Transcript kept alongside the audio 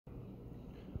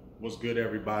What's good,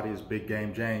 everybody? It's Big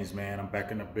Game James, man. I'm back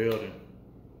in the building.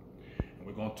 And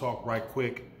we're going to talk right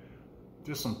quick.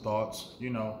 Just some thoughts.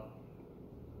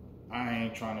 I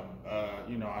ain't trying to,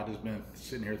 I just been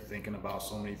sitting here thinking about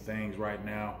so many things right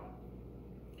now.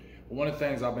 But one of the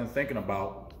things I've been thinking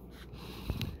about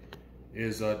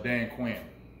is Dan Quinn.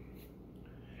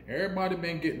 Everybody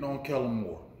been getting on Kellen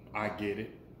Moore. I get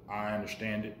it. I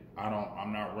understand it.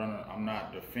 I'm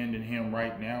not defending him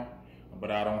right now, but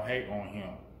I don't hate on him.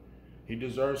 He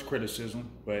deserves criticism,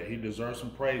 but he deserves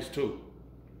some praise too.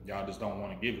 Y'all just don't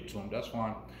want to give it to him. That's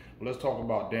fine. But let's talk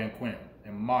about Dan Quinn,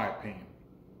 in my opinion.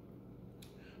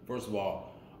 First of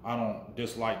all, I don't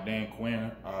dislike Dan Quinn.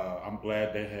 I'm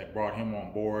glad they had brought him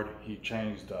on board. He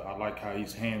changed. I like how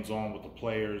he's hands-on with the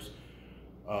players.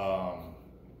 The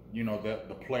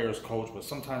players coach, but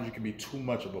sometimes you can be too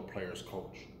much of a players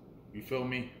coach. You feel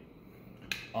me?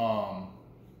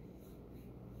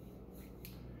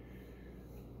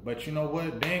 But you know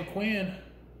what? Dan Quinn,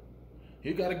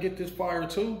 he got to get this fire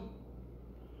too.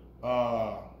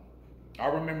 I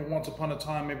remember once upon a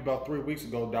time, maybe about 3 weeks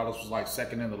ago, Dallas was like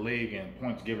second in the league in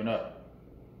points given up.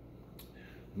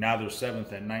 Now they're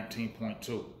seventh at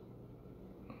 19.2.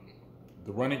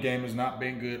 The running game has not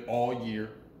been good all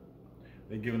year.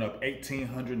 They've given up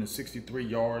 1,863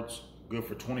 yards, good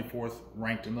for 24th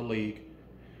ranked in the league.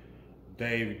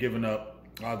 They've given up,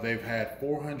 they've had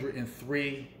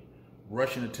 403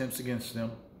 rushing attempts against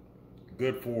them,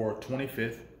 good for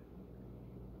 25th.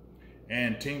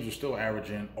 And teams are still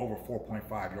averaging over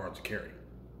 4.5 yards a carry,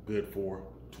 good for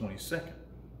 22nd.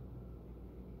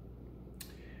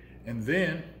 And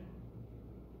then,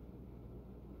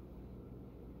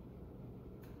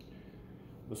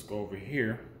 let's go over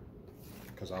here,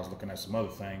 because I was looking at some other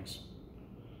things.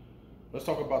 Let's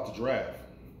talk about the draft.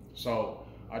 So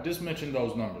I just mentioned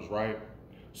those numbers, right?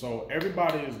 So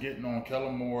everybody is getting on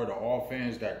Kellen Moore, the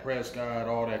offense, Dak Prescott,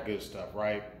 all that good stuff,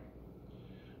 right?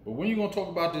 But when you're going to talk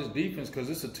about this defense, because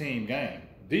it's a team game,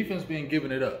 defense been giving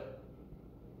it up.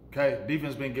 Okay?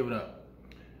 Defense been giving up.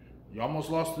 You almost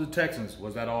lost to the Texans.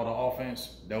 Was that all the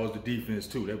offense? That was the defense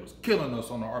too. They was killing us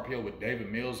on the RPO with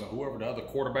David Mills and whoever the other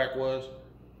quarterback was,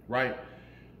 right?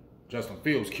 Justin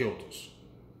Fields killed us.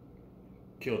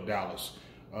 Killed Dallas.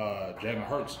 Jalen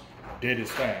Hurts did his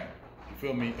thing. You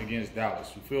feel me? Against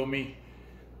Dallas. You feel me?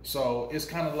 So it's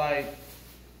kind of like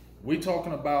we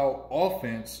talking about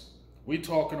offense. We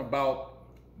talking about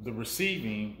the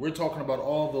receiving. We're talking about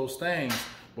all those things.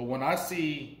 But when I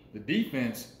see the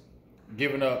defense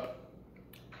giving up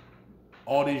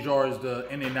all these yards to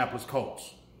Indianapolis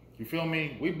Colts, you feel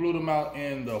me? We blew them out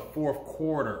in the fourth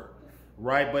quarter,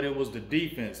 right? But it was the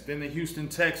defense. Then the Houston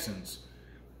Texans.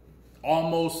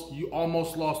 You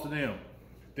almost lost to them.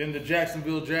 Then the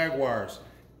Jacksonville Jaguars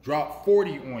dropped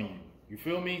 40 on you. You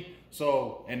feel me?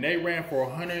 So, and they ran for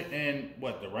 100 and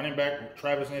the running back,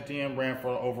 Travis Etienne, ran for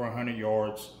over 100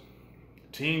 yards.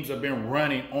 Teams have been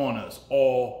running on us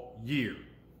all year.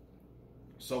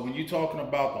 So when you're talking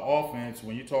about the offense,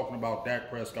 when you're talking about Dak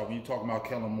Prescott, when you're talking about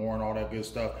Kellen Moore and all that good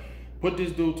stuff, put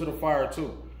this dude to the fire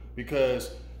too,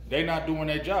 because they not doing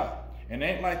their job. And it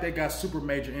ain't like they got super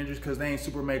major injuries, because they ain't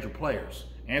super major players.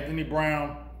 Anthony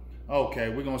Brown, okay,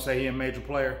 we're going to say he a major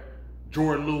player.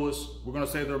 Jordan Lewis, we're going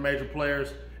to say they're major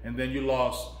players. And then you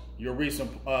lost your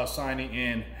recent signing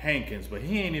in Hankins, but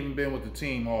he ain't even been with the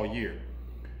team all year.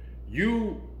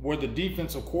 You were the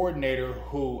defensive coordinator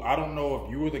who, I don't know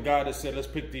if you were the guy that said, let's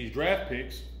pick these draft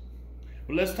picks,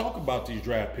 but let's talk about these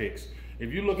draft picks.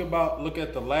 If you look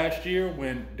at the last year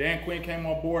when Dan Quinn came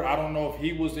on board, I don't know if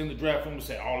he was in the draft room and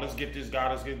said, oh, let's get this guy,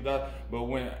 let's get that. But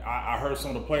when I heard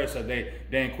some of the players say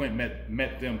Dan Quinn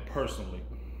met them personally.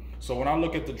 So when I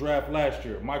look at the draft last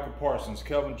year, Michael Parsons,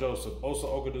 Kelvin Joseph, Osa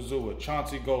Ogadazua,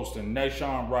 Chauncey Golston,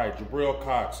 Nashawn Wright, Jabril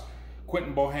Cox,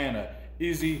 Quentin Bohanna,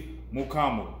 Izzy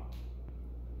Mukamu.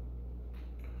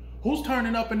 Who's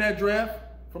turning up in that draft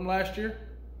from last year?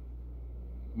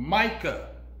 Micah.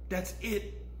 That's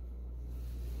it.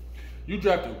 You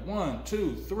drafted 1,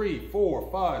 2, 3,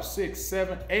 4, 5, 6,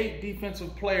 7, 8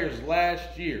 defensive players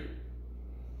last year.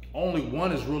 Only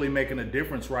one is really making a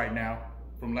difference right now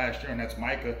from last year, and that's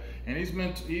Micah. And he's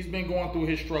been going through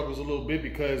his struggles a little bit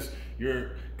because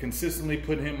you're consistently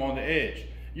putting him on the edge.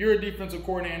 You're a defensive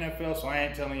coordinator in the NFL, so I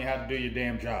ain't telling you how to do your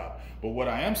damn job. But what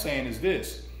I am saying is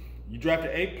this. You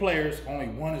drafted 8 players, only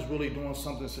one is really doing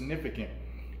something significant.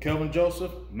 Kelvin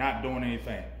Joseph, not doing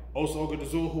anything. Osa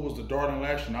Ogadazua, who was the darling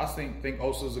last year, and I think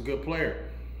Osa is a good player.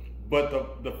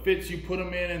 But the fits you put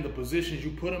him in and the positions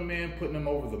you put him in, putting him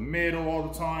over the middle all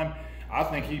the time, I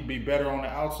think he'd be better on the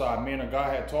outside. Me and a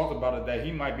guy had talked about it, that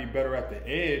he might be better at the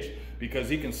edge because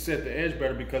he can set the edge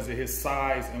better because of his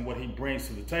size and what he brings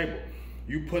to the table.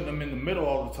 You putting him in the middle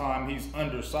all the time, he's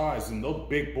undersized, and those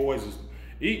big boys is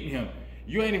eating him.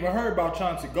 You ain't even heard about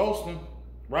Chauncey Golston,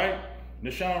 right?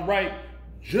 Deshaun Wright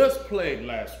just played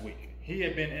last week. He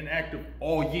had been inactive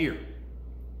all year.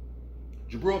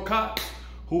 Jabril Cox,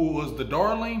 who was the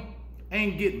darling,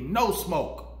 ain't getting no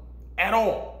smoke at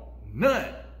all. None.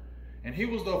 And he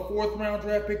was the 4th round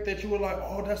draft pick that you were like,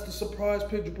 oh, that's the surprise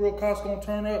pick. Jabril Cox gonna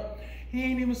turn up. He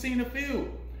ain't even seen the field.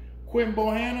 Quentin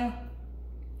Bohanna,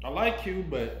 I like you,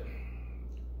 but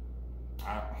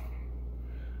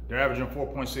they're averaging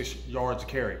 4.6 yards a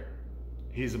carry.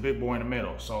 He's a big boy in the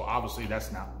middle. So obviously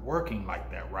that's not working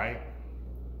like that, right?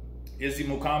 Izzy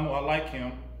Mukamu, I like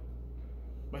him.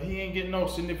 But he ain't getting no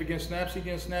significant snaps. He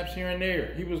getting snaps here and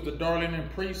there. He was the darling in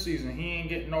preseason. He ain't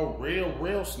getting no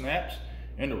real snaps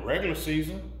in the regular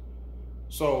season.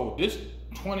 So this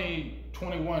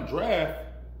 2021 draft,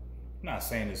 I'm not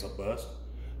saying it's a bust,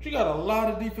 but you got a lot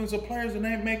of defensive players that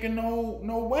ain't making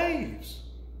no waves.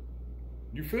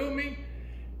 You feel me?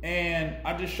 And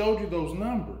I just showed you those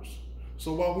numbers.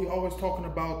 So while we always talking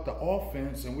about the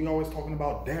offense and we always talking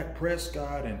about Dak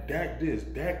Prescott and Dak this,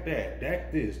 Dak that,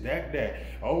 Dak this, Dak that,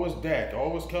 always Dak,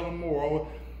 always Kellen Moore, always...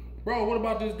 Bro, what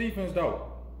about this defense though?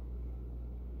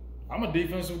 I'm a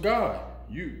defensive guy.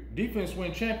 Defense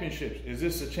win championships. Is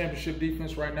this a championship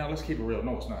defense right now? Let's keep it real.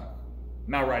 No, it's not.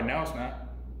 Not right now, it's not.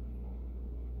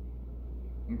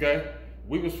 Okay?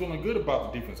 We was feeling good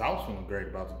about the defense. I was feeling great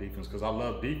about the defense because I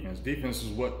love defense. Defense is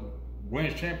what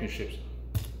wins championships.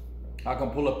 I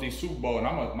can pull up these Super Bowl,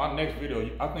 and my next video,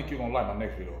 I think you're going to like my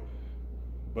next video.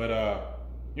 But,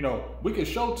 you know, we could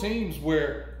show teams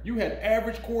where you had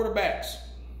average quarterbacks.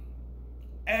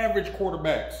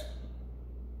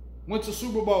 Went to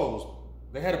Super Bowls.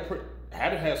 They had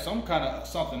to have some kind of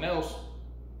something else.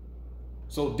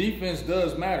 So defense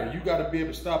does matter. You got to be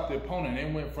able to stop the opponent. They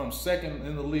went from 2nd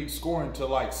in the league scoring to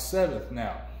like 7th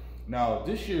now. Now,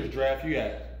 this year's draft, you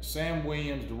had Sam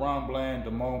Williams, DaRon Bland,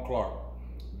 Damone Clark,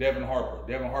 Devin Harper.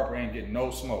 Devin Harper ain't getting no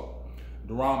smoke.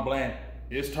 DaRon Bland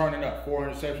is turning up. 4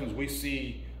 interceptions. We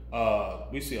see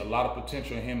a lot of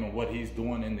potential in him and what he's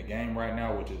doing in the game right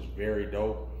now, which is very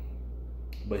dope.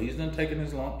 But he's done taking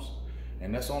his lumps.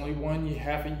 And that's only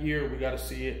half a year. We got to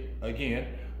see it again.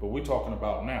 But we're talking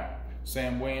about now.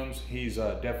 Sam Williams, he's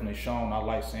definitely shown. I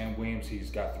like Sam Williams. He's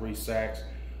got 3 sacks.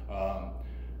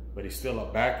 But he's still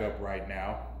a backup right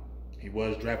now. He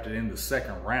was drafted in the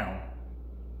 2nd round.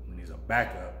 And he's a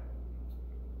backup.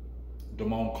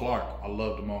 Damone Clark. I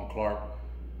love Damone Clark.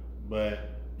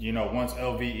 But, you know, once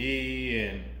LVE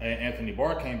and Anthony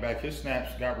Barr came back, his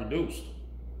snaps got reduced.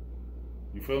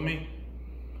 You feel me?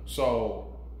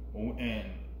 So, and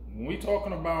when we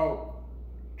talking about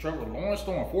Trevor Lawrence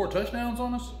throwing 4 touchdowns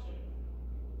on us,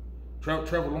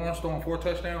 Trevor Lawrence throwing 4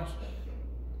 touchdowns,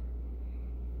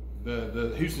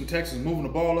 the Houston Texans moving the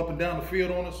ball up and down the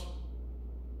field on us.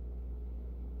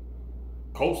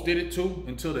 Colts did it too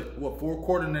until the 4th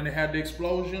quarter, and then they had the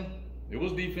explosion. It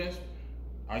was defense.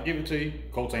 I give it to you.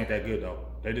 Colts ain't that good though.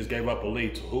 They just gave up a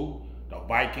lead to who? The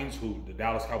Vikings, who the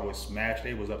Dallas Cowboys smashed.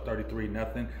 They was up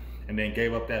 33-0, and then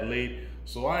gave up that lead.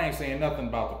 So I ain't saying nothing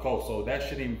about the Colts. So that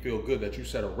shouldn't even feel good that you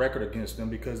set a record against them,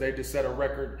 because they just set a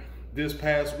record this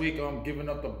past week on giving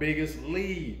up the biggest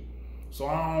lead. So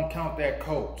I don't count that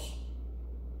Colts.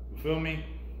 You feel me?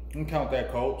 I don't count that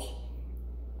Colts.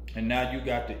 And now you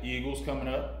got the Eagles coming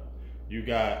up. You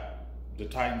got the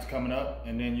Titans coming up.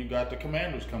 And then you got the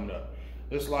Commanders coming up.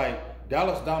 It's like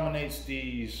Dallas dominates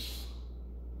these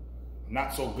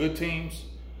not so good teams.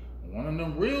 One of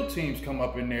them real teams come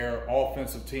up in there,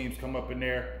 offensive teams come up in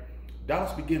there.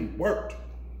 Dallas be getting worked.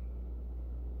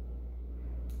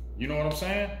 You know what I'm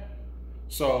saying?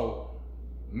 So,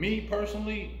 me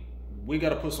personally, we got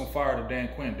to put some fire to Dan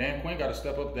Quinn. Dan Quinn got to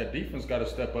step up. That defense got to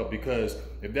step up, because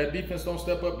if that defense don't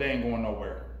step up, they ain't going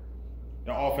nowhere.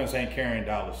 The offense ain't carrying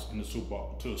Dallas in the Super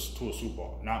Bowl to a Super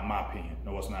Bowl. Not in my opinion.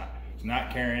 No, it's not. It's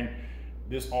not carrying.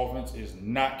 This offense is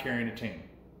not carrying the team.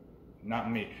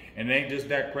 Not me. And it ain't just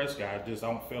Dak Prescott. I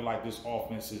don't feel like this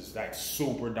offense is like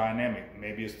super dynamic.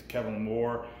 Maybe it's Kellen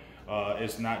Moore.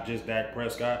 It's not just Dak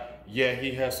Prescott. Yeah,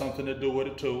 he has something to do with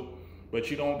it too. But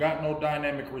you don't got no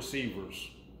dynamic receivers.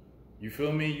 You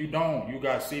feel me? You don't. You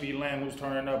got CeeDee Lamb who's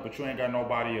turning up, but you ain't got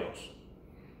nobody else.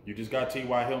 You just got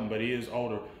T.Y. Hilton, but he is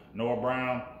older. Noah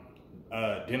Brown,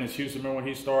 Dennis Houston, remember when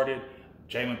he started?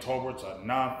 Jalen Tolbert's a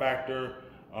non-factor.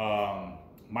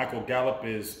 Michael Gallup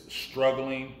is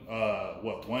struggling.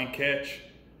 1 catch,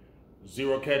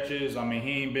 0 catches. I mean,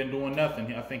 he ain't been doing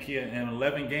nothing. I think in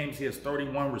 11 games, he has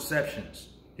 31 receptions.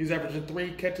 He's averaging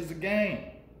 3 catches a game.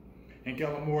 And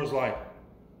Kellen Moore's like,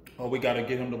 oh, we got to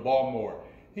get him the ball more.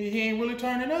 he ain't really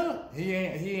turning up. He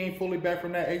ain't fully back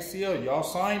from that ACL. Y'all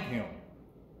signed him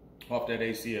off that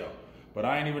ACL. But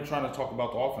I ain't even trying to talk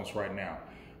about the offense right now.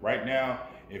 Right now,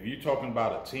 if you're talking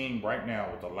about a team right now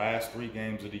with the last 3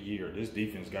 games of the year, this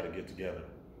defense got to get together.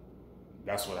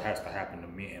 That's what has to happen to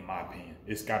me, in my opinion.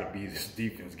 It's got to be this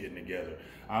defense getting together.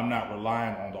 I'm not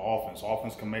relying on the offense.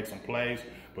 Offense can make some plays,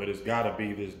 but it's got to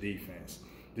be this defense.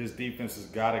 This defense has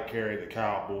got to carry the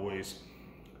Cowboys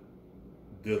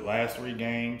the last 3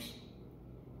 games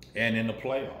and in the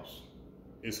playoffs.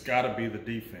 It's got to be the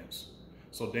defense.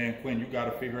 So Dan Quinn, you got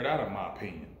to figure it out, in my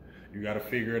opinion. You got to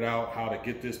figure it out how to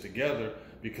get this together,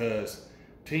 because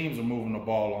teams are moving the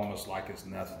ball on us like it's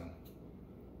nothing.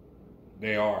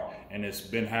 They are, and it's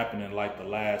been happening like the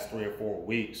last 3 or 4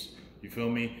 weeks. You feel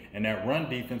me? And that run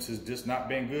defense has just not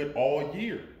been good all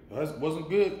year. It wasn't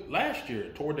good last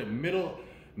year. Toward the middle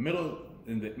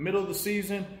of the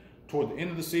season, toward the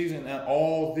end of the season, and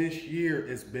all this year,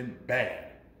 it's been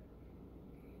bad.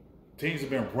 Teams have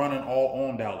been running all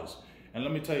on Dallas. And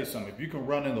let me tell you something. If you can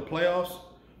run in the playoffs,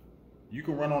 you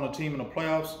can run on a team in the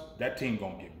playoffs, that team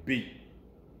gonna get beat.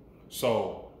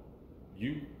 So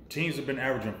teams have been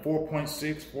averaging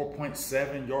 4.6,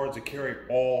 4.7 yards a carry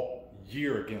all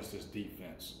year against this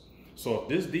defense. So if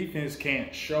this defense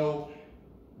can't show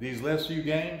these last few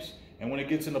games, and when it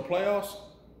gets in the playoffs,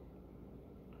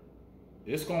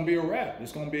 it's gonna be a wrap.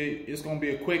 It's gonna be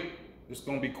quick. It's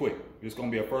gonna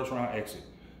be a first round exit.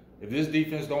 If this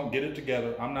defense don't get it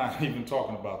together, I'm not even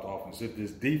talking about the offense. If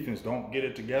this defense don't get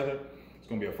it together, it's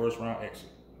going to be a first round exit,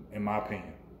 in my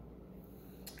opinion.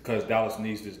 Because Dallas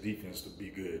needs this defense to be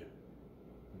good.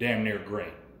 Damn near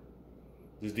great.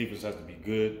 This defense has to be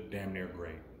good, damn near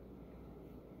great.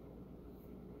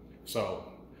 So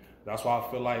that's why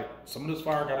I feel like some of this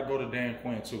fire got to go to Dan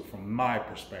Quinn too, from my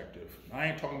perspective. I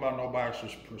ain't talking about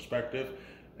nobody's perspective.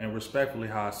 And respectfully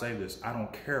how I say this, I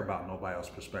don't care about nobody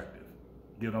else's perspective.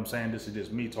 You know what I'm saying? This is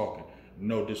just me talking.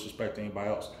 No disrespect to anybody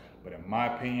else. But in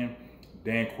my opinion,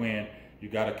 Dan Quinn, you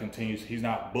got to continue. He's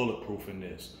not bulletproof in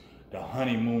this. The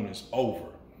honeymoon is over.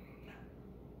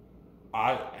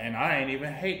 I ain't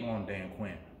even hating on Dan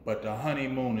Quinn, but the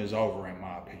honeymoon is over, in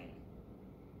my opinion.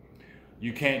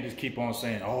 You can't just keep on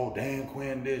saying, oh, Dan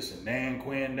Quinn this and Dan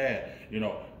Quinn that. You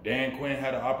know, Dan Quinn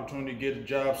had an opportunity to get a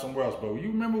job somewhere else. But you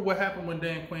remember what happened when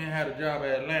Dan Quinn had a job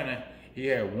at Atlanta? He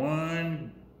had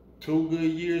 2 good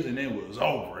years, and it was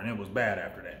over, and it was bad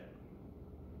after that.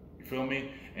 You feel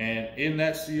me? And in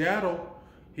that Seattle,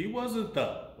 he wasn't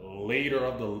the leader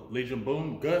of the Legion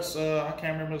Boom. Gus, I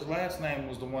can't remember his last name,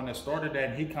 was the one that started that,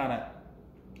 and he kind of,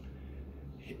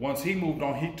 once he moved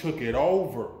on, he took it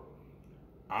over.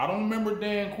 I don't remember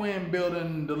Dan Quinn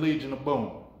building the Legion of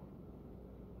Boom.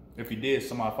 If he did,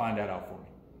 somebody find that out for me.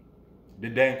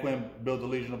 Did Dan Quinn build the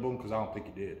Legion of Boom? Because I don't think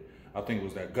he did. I think it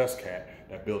was that Gus cat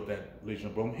that built that Legion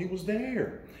of Boom. He was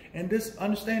there. And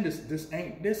understand this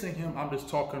ain't dissing him. I'm just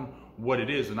talking what it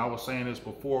is. And I was saying this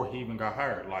before he even got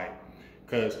hired. Like,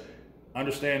 because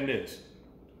understand this.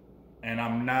 And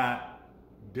I'm not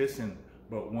dissing,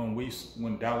 but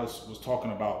when Dallas was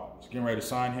talking about getting ready to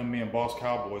sign him, me and Boss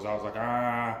Cowboys, I was like,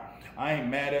 I ain't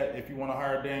mad at if you want to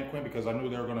hire Dan Quinn, because I knew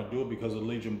they were going to do it because of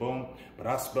Legion Boom. But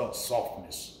I smelled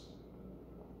softness.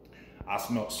 I was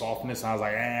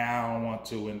like, I don't want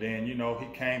to. And then, you know, he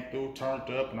came through, turned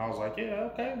up, and I was like, yeah,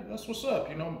 okay, that's what's up.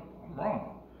 You know, I'm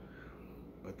wrong.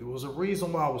 But there was a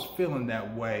reason why I was feeling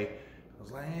that way. I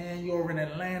was like, you over in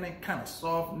Atlanta, kind of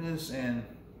softness. And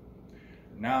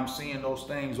now I'm seeing those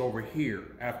things over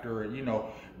here after, you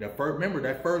know, remember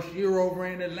that first year over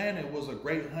in Atlanta, it was a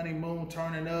great honeymoon,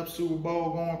 turning up, Super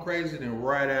Bowl going crazy. Then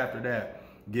right after that,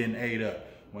 getting ate up.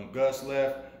 When Gus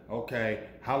left, okay,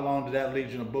 how long did that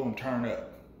Legion of Boom turn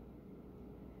up?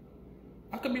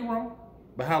 I could be wrong,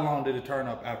 but how long did it turn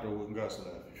up after when Gus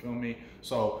left? You feel me?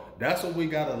 So that's what we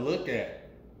got to look at,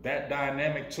 that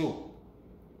dynamic too.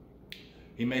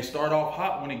 He may start off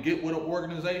hot when he get with an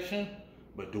organization,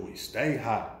 but do he stay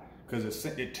hot? Because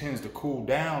it tends to cool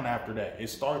down after that. It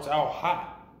starts out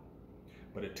hot,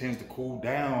 but it tends to cool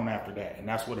down after that. And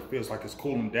that's what it feels like. It's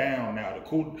cooling down now.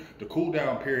 The cool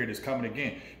down period is coming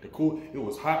again. It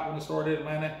was hot when it started in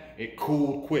Atlanta. It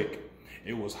cooled quick.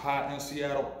 It was hot in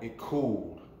Seattle. It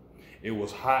cooled. It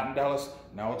was hot in Dallas.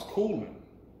 Now it's cooling.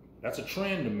 That's a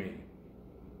trend to me.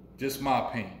 Just my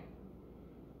opinion.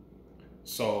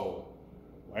 So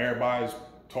everybody's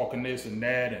talking this and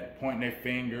that and pointing their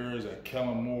fingers at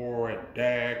Kellen Moore and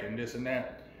Dak and this and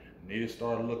that. Need to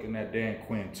start looking at Dan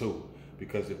Quinn too.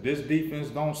 Because if this defense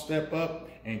don't step up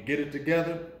and get it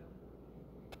together,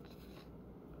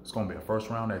 it's going to be a first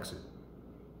round exit.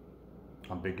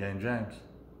 I'm Big Game James.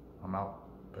 I'm out.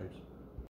 Peace.